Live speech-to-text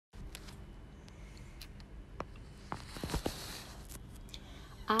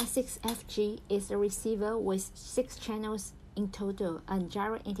R6FG is a receiver with 6 channels in total and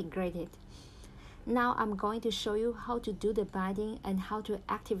gyro integrated. Now I'm going to show you how to do the binding and how to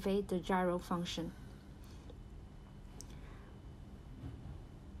activate the gyro function.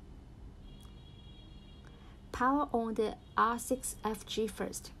 Power on the R6FG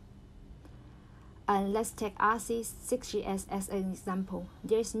first. And let's take RC6GS as an example.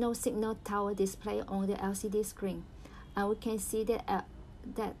 There is no signal tower display on the LCD screen, and we can see that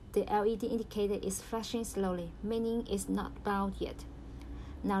the LED indicator is flashing slowly, meaning it's not bound yet.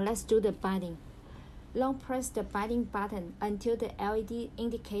 Now let's do the binding. Long press the binding button until the LED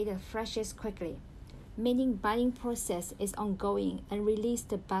indicator flashes quickly, meaning binding process is ongoing, and release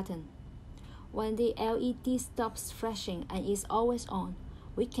the button. When the LED stops flashing and is always on,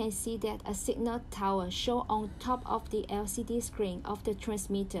 we can see that a signal tower shows on top of the LCD screen of the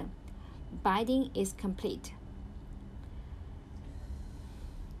transmitter. Binding is complete.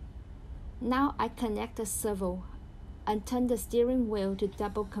 Now I connect the servo and turn the steering wheel to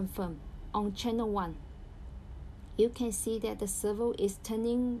double confirm on channel 1. You can see that the servo is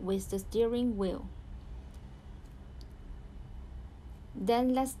turning with the steering wheel.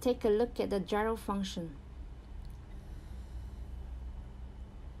 Then let's take a look at the gyro function.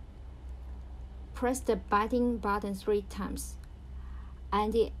 Press the binding button 3 times,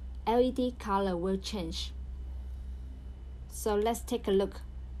 and the LED color will change. So let's take a look.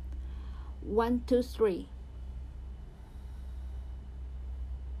 1, 2, 3.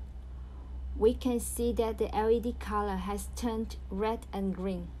 We can see that the LED color has turned red and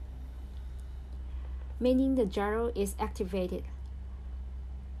green, meaning the gyro is activated.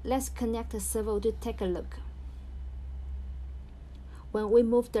 Let's connect the servo to take a look. When we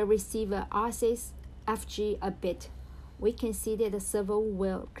move the receiver R6FG a bit, we can see that the servo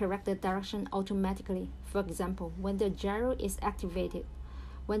will correct the direction automatically. For example, when the gyro is activated,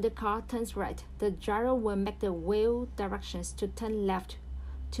 when the car turns right, the gyro will make the wheel directions to turn left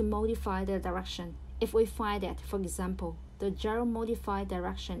to modify the direction. If we find that, for example, the gyro modified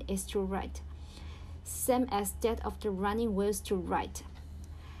direction is to right, same as that of the running wheels to right,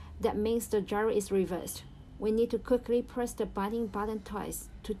 that means the gyro is reversed. We need to quickly press the binding button twice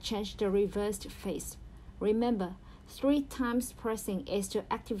to change the reversed phase. Remember, 3 times pressing is to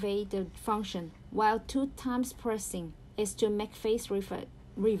activate the function, while 2 times pressing is to make phase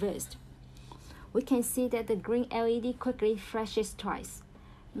reversed. We can see that the green LED quickly flashes twice,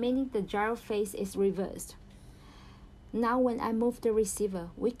 meaning the gyro phase is reversed. Now when I move the receiver,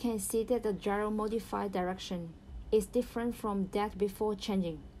 we can see that the gyro modified direction is different from that before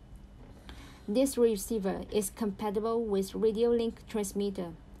changing. This receiver is compatible with RadioLink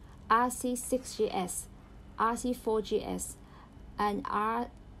transmitter, RC6GS, RC4GS, and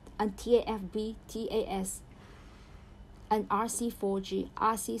TAFB TAS, and RC4G,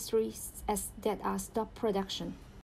 RC3S that are stop production.